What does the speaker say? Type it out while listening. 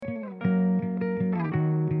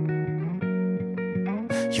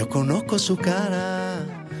Yo conozco su cara.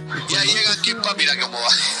 Y ahí llega aquí, mira cómo va,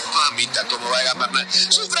 mamita, cómo va Egan Bernal.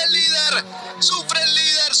 ¡Sufre el líder! ¡Sufre el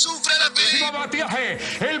líder! ¡Sufre la Felipe! Batiaje,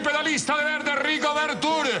 el pedalista de verde, Rigo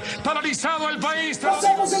Bertur, paralizado el país.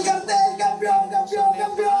 ¡Hacemos el cartel! ¡Campeón, campeón,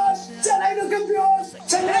 campeón! ¡Chaleiro campeón!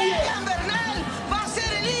 ¡Chaleiro! Egan Bernal va a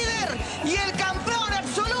ser el líder y el campeón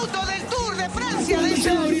absoluto del Tour de Francia.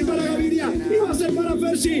 Se va a abrir para Gaviria, iba a ser para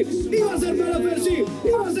Percy, iba a ser para Percy,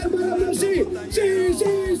 iba a ser para Percy. ¡Sí,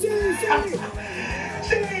 sí, sí, sí!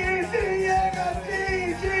 ¡Sí, sí, Egan!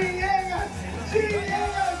 ¡Sí, sí, Egan! ¡Sí,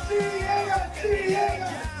 Egan! ¡Sí, Egan! ¡Sí,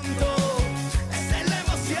 Egan! Es la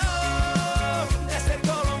emoción de ser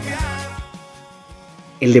colombiano.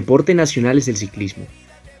 El deporte nacional es el ciclismo,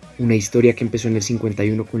 una historia que empezó en el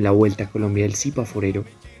 51 con la Vuelta a Colombia del Zipa Forero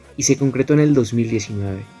y se concretó en el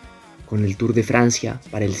 2019 con el Tour de Francia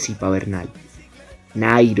para el Zipa Bernal.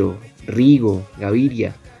 Nairo, Rigo,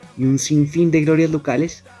 Gaviria y un sinfín de glorias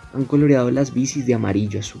locales han coloreado las bicis de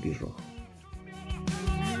amarillo, azul y rojo.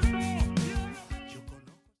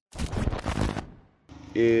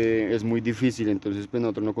 Es muy difícil, entonces pues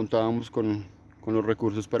nosotros no contábamos con los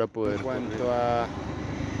recursos para poder. En cuanto a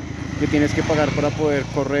que tienes que pagar para poder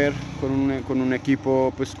correr con un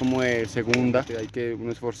equipo pues como de segunda, hay que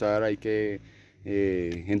uno esforzar, hay que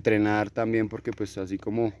entrenar también, porque pues así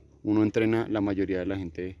como uno entrena, la mayoría de la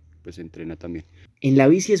gente pues entrena también. En la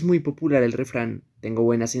bici es muy popular el refrán, tengo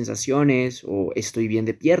buenas sensaciones o estoy bien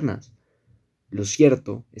de piernas. Lo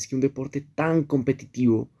cierto es que un deporte tan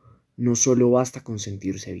competitivo no solo basta con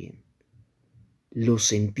sentirse bien. Los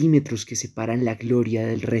centímetros que separan la gloria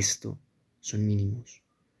del resto son mínimos.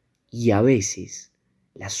 Y a veces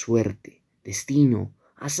la suerte, destino,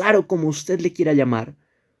 azar o como usted le quiera llamar,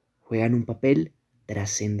 juegan un papel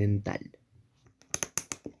trascendental.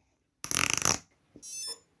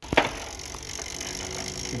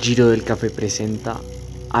 Giro del Café presenta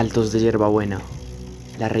Altos de Yerbabuena,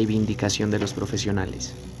 la reivindicación de los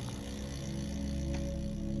profesionales.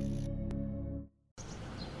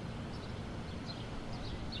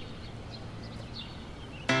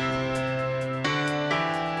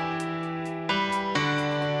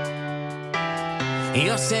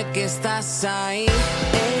 Yo sé que estás ahí,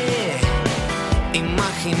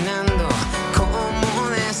 imaginando cómo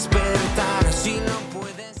despertar si no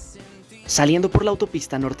puedes sentir. Saliendo por la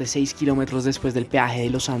autopista norte 6 kilómetros después del peaje de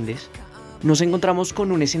los Andes, nos encontramos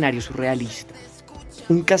con un escenario surrealista.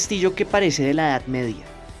 Un castillo que parece de la Edad Media,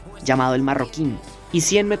 llamado el Marroquín, y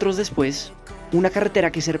 100 metros después, una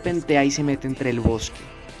carretera que serpentea y se mete entre el bosque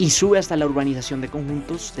y sube hasta la urbanización de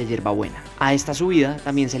conjuntos de Yerbabuena. A esta subida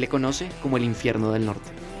también se le conoce como el Infierno del Norte.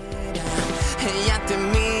 Ella te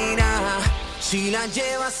mira, si la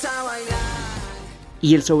llevas a bailar.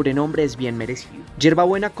 Y el sobrenombre es bien merecido.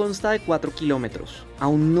 Yerbabuena consta de 4 kilómetros, a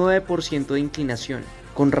un 9% de inclinación,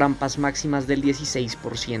 con rampas máximas del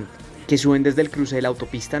 16%, que suben desde el cruce de la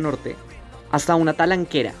autopista norte hasta una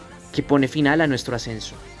talanquera que pone final a nuestro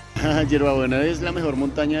ascenso. Yerbabuena es la mejor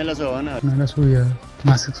montaña de la sabana. Una de las subidas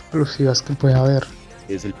más explosivas que puede haber.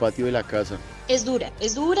 Es el patio de la casa. Es dura,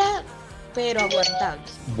 pero aguantable.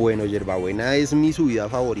 Bueno, Yerbabuena es mi subida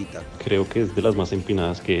favorita. Creo que es de las más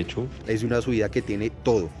empinadas que he hecho. Es una subida que tiene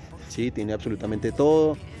todo, sí, tiene absolutamente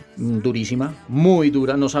todo. Durísima, muy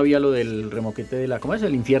dura, no sabía lo del remoquete de ¿cómo es?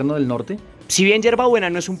 El Infierno del Norte. Si bien Yerbabuena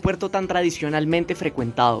no es un puerto tan tradicionalmente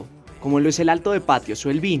frecuentado como lo es el Alto de Patios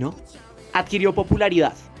o el Vino, adquirió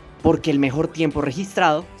popularidad porque el mejor tiempo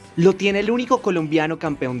registrado lo tiene el único colombiano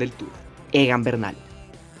campeón del Tour, Egan Bernal.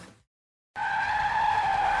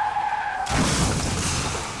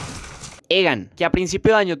 Egan, que a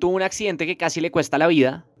principio de año tuvo un accidente que casi le cuesta la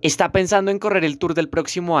vida, está pensando en correr el Tour del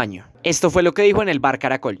próximo año. Esto fue lo que dijo en el Bar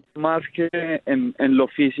Caracol. Más que en lo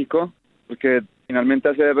físico, porque finalmente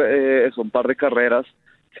hacer un par de carreras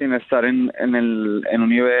sin estar en un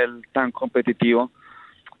nivel tan competitivo,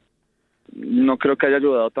 no creo que haya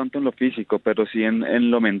ayudado tanto en lo físico, pero sí en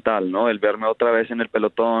lo mental, ¿no? El verme otra vez en el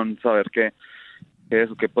pelotón, saber que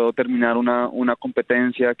puedo terminar una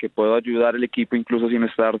competencia, que puedo ayudar al equipo incluso sin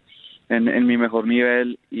estar en mi mejor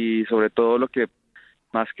nivel, y sobre todo lo que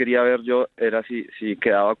más quería ver yo era si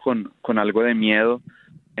quedaba con algo de miedo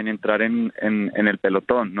en entrar en el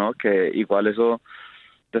pelotón, ¿no? Que igual eso,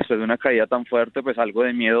 después de una caída tan fuerte, pues algo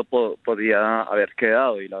de miedo podía haber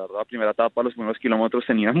quedado, y la verdad la primera etapa, los primeros kilómetros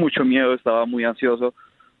tenía mucho miedo, estaba muy ansioso,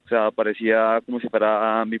 o sea, parecía como si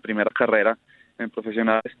fuera mi primera carrera en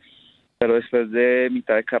profesionales, pero después de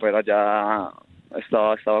mitad de carrera ya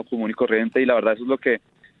estaba común y corriente, y la verdad eso es lo que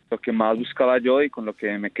más buscaba yo y con lo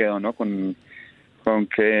que me quedo, ¿no? Con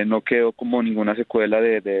que no quedó como ninguna secuela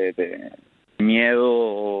de miedo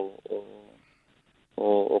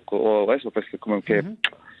o eso, pues que como que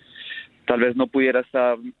tal vez no pudiera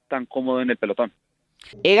estar tan cómodo en el pelotón.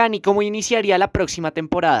 Egan, ¿y cómo iniciaría la próxima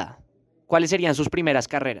temporada? ¿Cuáles serían sus primeras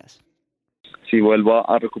carreras? Si vuelvo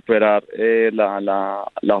a recuperar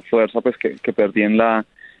la fuerza pues que perdí en la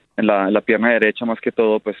pierna derecha, más que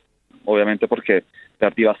todo, pues obviamente porque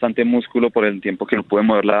perdí bastante músculo por el tiempo que no pude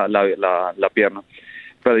mover la pierna.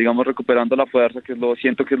 Pero digamos, recuperando la fuerza,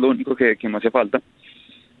 siento que es lo único que me hace falta.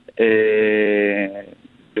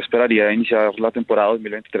 Yo esperaría iniciar la temporada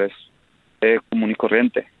 2023 común y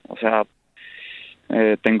corriente. O sea,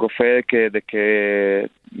 tengo fe de que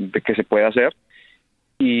se puede hacer,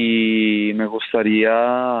 y me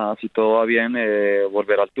gustaría, si todo va bien,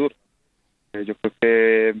 volver al Tour. Yo creo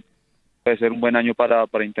que puede ser un buen año para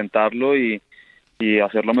intentarlo y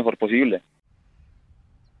hacer lo mejor posible.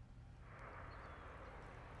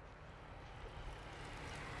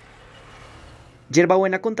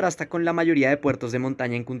 Yerbabuena contrasta con la mayoría de puertos de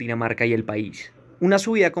montaña en Cundinamarca y el país. Una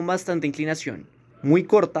subida con bastante inclinación, muy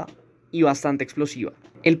corta y bastante explosiva.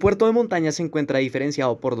 El puerto de montaña se encuentra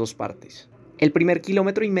diferenciado por dos partes. El primer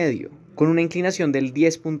kilómetro y medio, con una inclinación del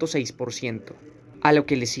 10.6%, a lo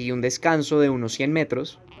que le sigue un descanso de unos 100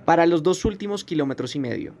 metros, para los dos últimos kilómetros y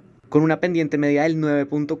medio, con una pendiente media del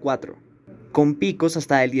 9.4%, con picos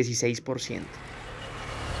hasta del 16%.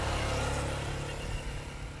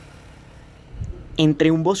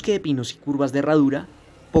 Entre un bosque de pinos y curvas de herradura,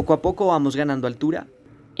 poco a poco vamos ganando altura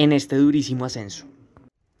en este durísimo ascenso.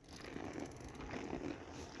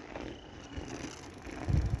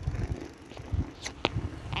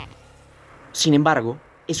 Sin embargo,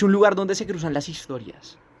 es un lugar donde se cruzan las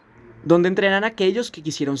historias, donde entrenan aquellos que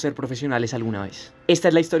quisieron ser profesionales alguna vez. Esta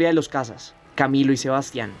es la historia de los Casas, Camilo y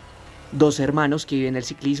Sebastián, dos hermanos que viven el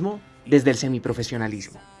ciclismo desde el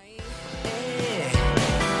semiprofesionalismo.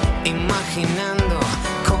 Imaginando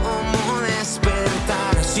cómo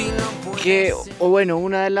despertar si no puedes...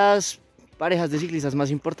 Una de las parejas de ciclistas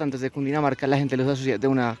más importantes de Cundinamarca, la gente los asocia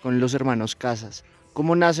con los hermanos Casas.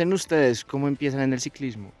 ¿Cómo nacen ustedes? ¿Cómo empiezan en el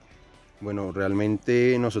ciclismo? Bueno,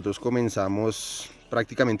 realmente nosotros comenzamos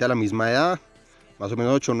prácticamente a la misma edad, más o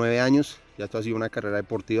menos 8 o 9 años. Ya esto ha sido una carrera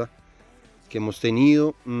deportiva que hemos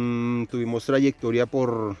tenido. Tuvimos trayectoria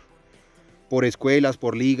por escuelas,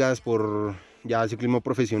 por ligas, por ya ciclismo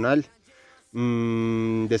profesional.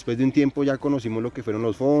 Después de un tiempo ya conocimos lo que fueron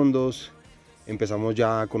los fondos, empezamos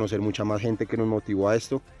ya a conocer mucha más gente que nos motivó a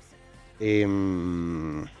esto.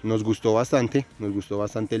 Nos gustó bastante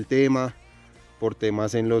el tema, por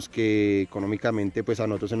temas en los que económicamente pues a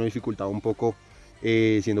nosotros se nos dificultaba un poco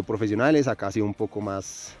siendo profesionales. Acá ha sido un poco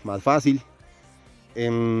más fácil.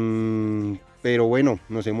 Pero bueno,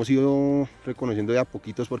 nos hemos ido reconociendo de a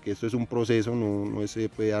poquitos, porque esto es un proceso, no se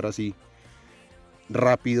puede dar así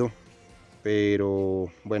rápido, pero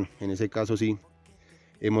bueno, en ese caso sí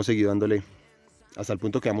hemos seguido dándole hasta el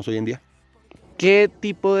punto que vamos hoy en día. ¿Qué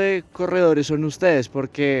tipo de corredores son ustedes?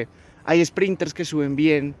 Porque hay sprinters que suben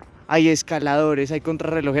bien, hay escaladores, hay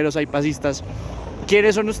contrarrelojeros, hay pasistas.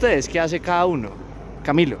 ¿Quiénes son ustedes? ¿Qué hace cada uno?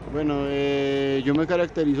 Camilo. Bueno, yo me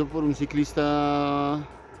caracterizo por un ciclista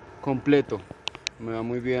completo. Me va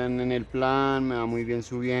muy bien en el plan, me va muy bien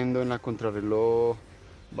subiendo, en la contrarreloj,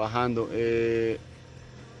 bajando. Ese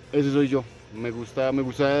soy yo. Me gusta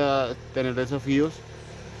tener desafíos,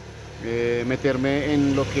 meterme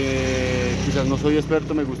en lo que quizás no soy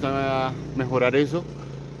experto, me gusta mejorar eso.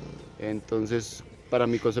 Entonces, para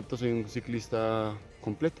mi concepto, soy un ciclista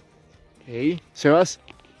completo. Hey, Sebas.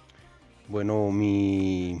 Bueno,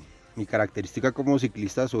 mi característica como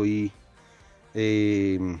ciclista, soy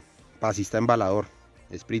pasista embalador,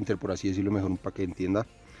 sprinter, por así decirlo mejor, para que entienda.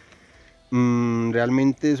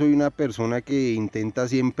 Realmente soy una persona que intenta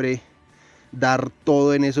siempre dar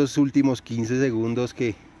todo en esos últimos 15 segundos,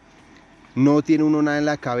 que no tiene uno nada en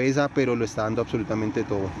la cabeza, pero lo está dando absolutamente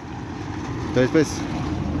todo. Entonces pues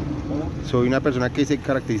soy una persona que se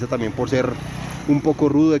caracteriza también por ser un poco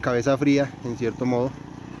rudo, de cabeza fría en cierto modo.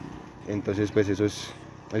 Entonces pues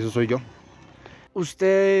eso soy yo.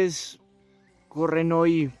 ¿Ustedes corren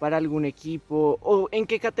hoy para algún equipo? ¿O en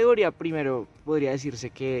qué categoría primero podría decirse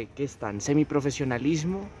que están?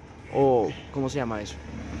 ¿Semiprofesionalismo o cómo se llama eso?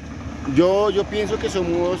 Yo pienso que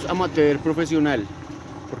somos amateur profesional,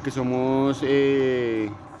 porque somos,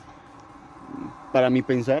 para mi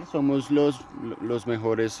pensar, somos los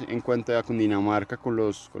mejores en cuanto a Cundinamarca, con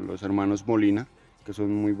los hermanos Molina, que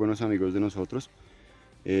son muy buenos amigos de nosotros.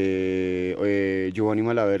 Giovanni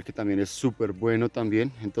Malaver, que también es súper bueno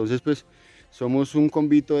también. Entonces pues somos un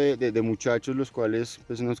convito de muchachos, los cuales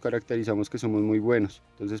pues nos caracterizamos que somos muy buenos.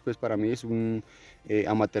 Entonces pues para mí es un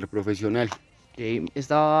amateur profesional. Okay.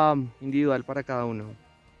 Estaba individual para cada uno.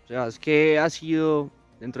 O sea, es que ha sido,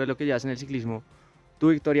 dentro de lo que ya hacen el ciclismo, tu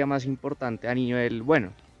victoria más importante a nivel,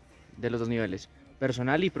 bueno, de los dos niveles,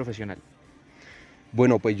 personal y profesional?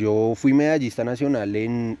 Bueno, pues yo fui medallista nacional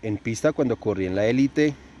en pista cuando corrí en la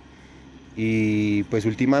élite y pues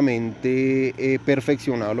últimamente he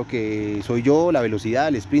perfeccionado lo que soy yo, la velocidad,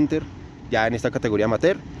 el sprinter, ya en esta categoría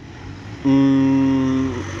amateur.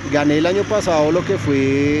 Gané el año pasado lo que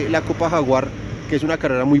fue la Copa Jaguar, que es una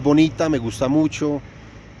carrera muy bonita, me gusta mucho.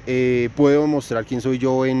 Puedo mostrar quién soy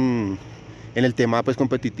yo en el tema pues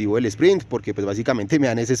competitivo del sprint, porque pues básicamente me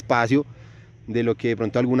dan ese espacio de lo que de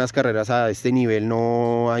pronto algunas carreras a este nivel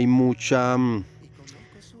no hay mucho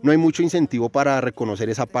incentivo para reconocer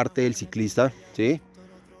esa parte del ciclista, ¿sí?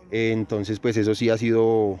 Entonces pues eso sí ha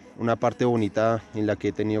sido una parte bonita en la que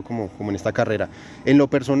he tenido como en esta carrera. En lo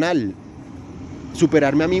personal,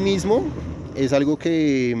 superarme a mí mismo es algo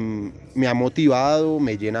que me ha motivado,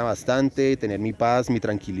 me llena bastante, tener mi paz, mi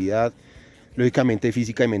tranquilidad, lógicamente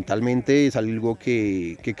física y mentalmente es algo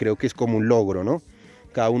que creo que es como un logro, ¿no?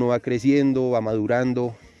 Cada uno va creciendo, va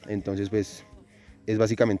madurando, entonces pues es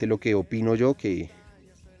básicamente lo que opino yo que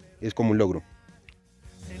es como un logro.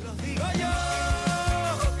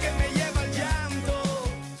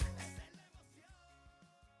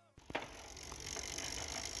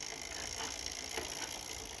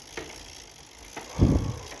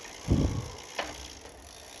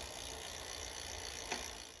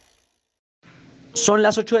 Son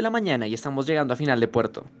las 8 de la mañana y estamos llegando a final de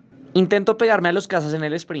puerto. Intento pegarme a los Casas en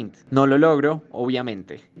el sprint. No lo logro,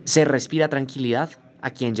 obviamente. Se respira tranquilidad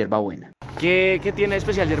aquí en Yerbabuena. ¿Qué tiene de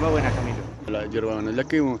especial Yerbabuena, Camilo? La Yerbabuena es la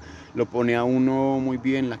que lo pone a uno muy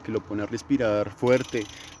bien, la que lo pone a respirar fuerte,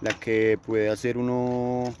 la que puede hacer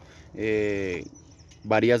uno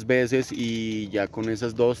varias veces y ya con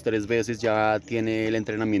esas 2-3 veces ya tiene el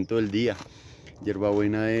entrenamiento del día.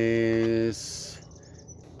 Yerbabuena es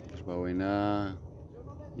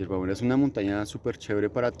una montaña súper chévere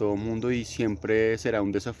para todo el mundo y siempre será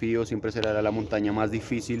un desafío, siempre será la montaña más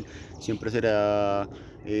difícil, siempre será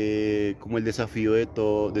como el desafío de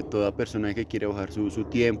toda persona que quiere bajar su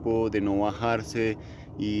tiempo, de no bajarse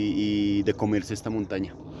y de comerse esta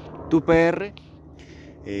montaña. ¿Tu PR?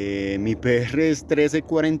 Mi PR es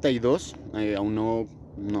 13:42, aún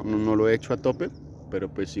no lo he hecho a tope,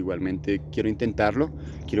 pero pues igualmente quiero intentarlo,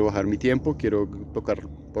 quiero bajar mi tiempo, quiero tocar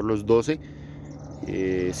por los 12.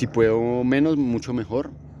 Si puedo menos, mucho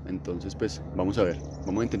mejor. Entonces pues vamos a ver,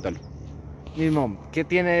 vamos a intentarlo. Mismo, ¿qué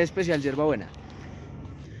tiene de especial Yerbabuena?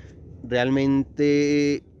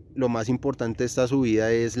 Realmente lo más importante de esta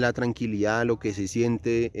subida es la tranquilidad, lo que se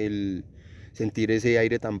siente, el sentir ese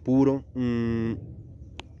aire tan puro,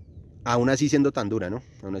 aún así siendo tan dura, ¿no?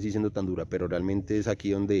 Aún así siendo tan dura, pero realmente es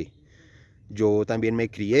aquí donde yo también me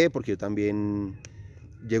crié, porque yo también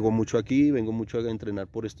llego mucho aquí, vengo mucho a entrenar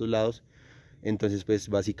por estos lados. Entonces pues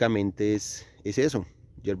básicamente es eso,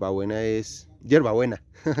 Yerbabuena es Yerbabuena.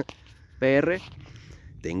 PR.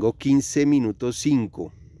 Tengo 15 minutos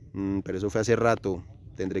 5, pero eso fue hace rato,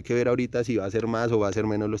 tendré que ver ahorita si va a ser más o va a ser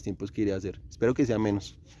menos los tiempos que iré a hacer, espero que sea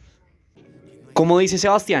menos. Como dice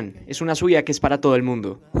Sebastián, es una subida que es para todo el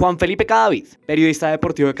mundo. Juan Felipe Cadavid, periodista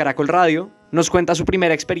deportivo de Caracol Radio, nos cuenta su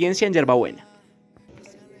primera experiencia en Yerbabuena.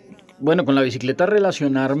 Bueno, con la bicicleta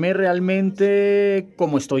relacionarme realmente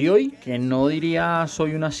como estoy hoy, que no diría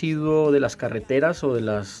soy un asiduo de las carreteras o de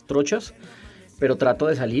las trochas, pero trato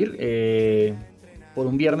de salir. Por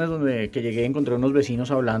un viernes que llegué encontré unos vecinos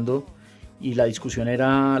hablando y la discusión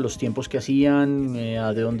era los tiempos que hacían,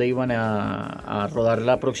 de dónde iban a rodar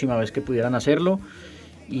la próxima vez que pudieran hacerlo.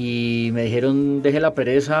 Y me dijeron, deje la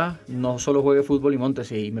pereza, no solo juegue fútbol y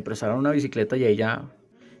móntese. Y me prestaron una bicicleta y ahí ya,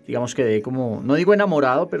 digamos, quedé como, no digo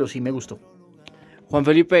enamorado, pero sí me gustó. Juan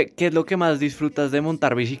Felipe, ¿qué es lo que más disfrutas de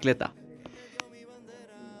montar bicicleta?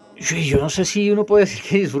 Yo no sé si uno puede decir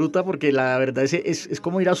que disfruta, porque la verdad es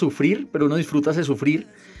como ir a sufrir, pero uno disfruta ese sufrir.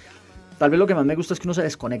 Tal vez lo que más me gusta es que uno se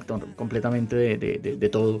desconecta completamente de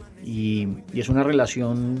todo. Y es una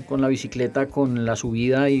relación con la bicicleta, con la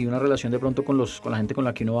subida y una relación de pronto con la gente con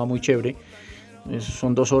la que uno va muy chévere.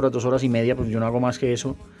 Son 2 horas y media, pues yo no hago más que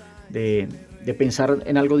eso. De pensar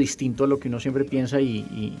en algo distinto a lo que uno siempre piensa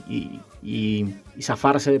y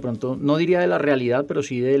zafarse de pronto, no diría de la realidad, pero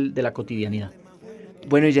sí de la cotidianidad.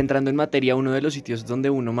 Bueno, y ya entrando en materia, uno de los sitios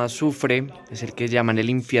donde uno más sufre es el que llaman el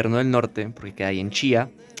infierno del norte, porque queda ahí en Chía,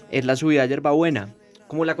 es la subida a Yerbabuena.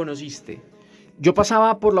 ¿Cómo la conociste? Yo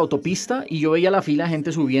pasaba por la autopista y yo veía la fila de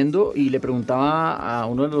gente subiendo y le preguntaba a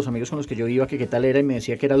uno de los amigos con los que yo iba que qué tal era y me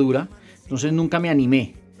decía que era dura, entonces nunca me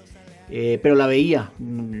animé. Pero la veía,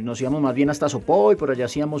 nos íbamos más bien hasta Sopó y por allá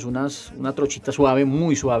hacíamos una trochita suave,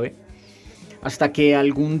 muy suave, hasta que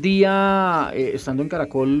algún día, estando en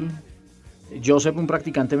Caracol, Joseph, un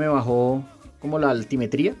practicante, me bajó como la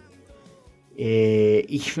altimetría.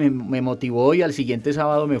 Y me motivó y al siguiente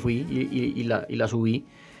sábado me fui y la subí.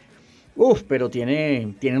 Pero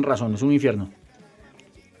tienen razón, es un infierno.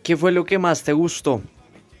 ¿Qué fue lo que más te gustó?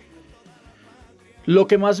 Lo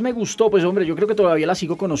que más me gustó, pues hombre, yo creo que todavía la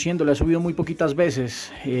sigo conociendo, la he subido muy poquitas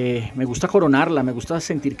veces. Me gusta coronarla, me gusta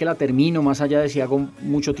sentir que la termino, más allá de si hago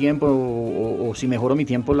mucho tiempo o si mejoro mi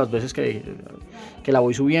tiempo las veces que la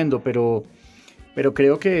voy subiendo, pero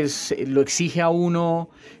creo que lo exige a uno,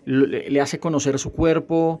 le hace conocer su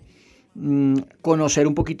cuerpo, conocer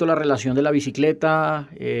un poquito la relación de la bicicleta,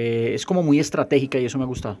 es como muy estratégica y eso me ha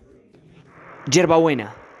gustado.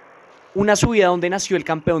 Yerbabuena, una subida donde nació el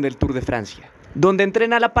campeón del Tour de Francia, donde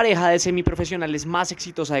entrena a la pareja de semiprofesionales más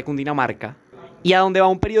exitosa de Cundinamarca y a donde va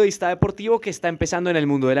un periodista deportivo que está empezando en el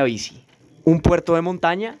mundo de la bici. Un puerto de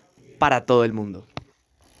montaña para todo el mundo.